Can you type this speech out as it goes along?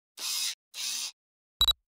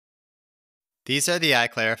These are the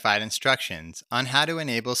iClarified instructions on how to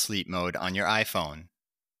enable sleep mode on your iPhone.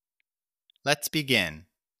 Let's begin.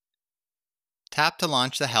 Tap to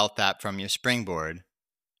launch the Health app from your springboard,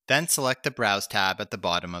 then select the Browse tab at the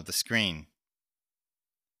bottom of the screen.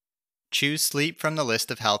 Choose Sleep from the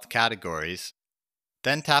list of health categories,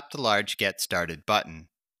 then tap the large Get Started button.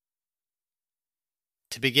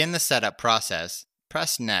 To begin the setup process,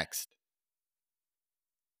 press Next.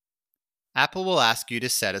 Apple will ask you to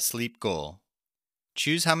set a sleep goal.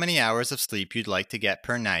 Choose how many hours of sleep you'd like to get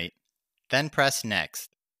per night, then press Next.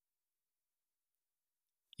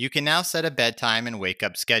 You can now set a bedtime and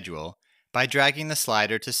wake-up schedule by dragging the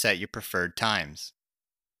slider to set your preferred times.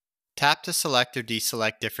 Tap to select or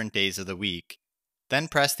deselect different days of the week, then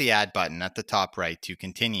press the Add button at the top right to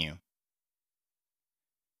continue.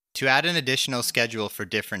 To add an additional schedule for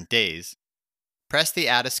different days, press the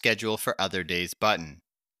Add a Schedule for Other Days button.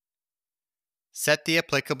 Set the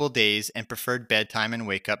applicable days and preferred bedtime and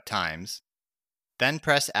wake-up times, then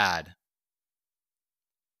press Add.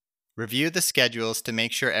 Review the schedules to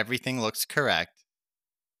make sure everything looks correct,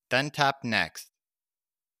 then tap Next.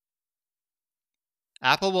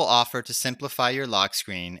 Apple will offer to simplify your lock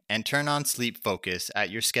screen and turn on sleep focus at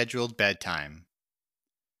your scheduled bedtime.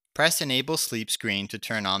 Press Enable Sleep Screen to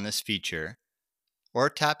turn on this feature, or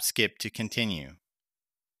tap Skip to continue.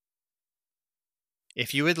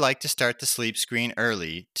 If you would like to start the sleep screen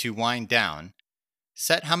early to wind down,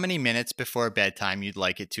 set how many minutes before bedtime you'd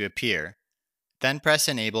like it to appear, then press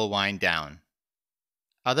Enable Wind Down.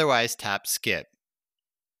 Otherwise, tap Skip.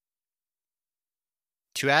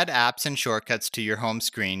 To add apps and shortcuts to your home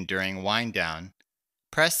screen during wind down,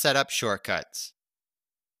 press Setup Shortcuts.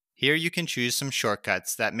 Here you can choose some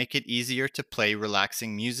shortcuts that make it easier to play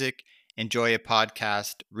relaxing music, enjoy a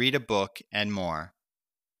podcast, read a book, and more.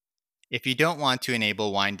 If you don't want to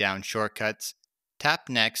enable wind down shortcuts, tap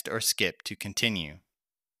Next or Skip to continue.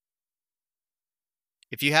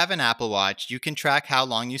 If you have an Apple Watch, you can track how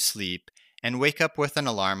long you sleep and wake up with an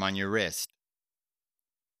alarm on your wrist.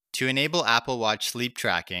 To enable Apple Watch sleep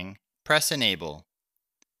tracking, press Enable.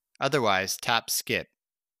 Otherwise, tap Skip.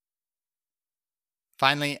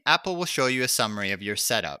 Finally, Apple will show you a summary of your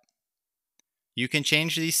setup. You can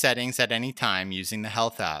change these settings at any time using the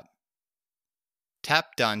Health app.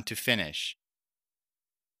 Tap Done to finish.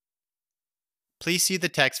 Please see the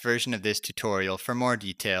text version of this tutorial for more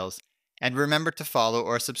details, and remember to follow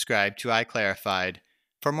or subscribe to iClarified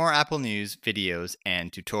for more Apple news, videos,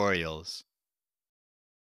 and tutorials.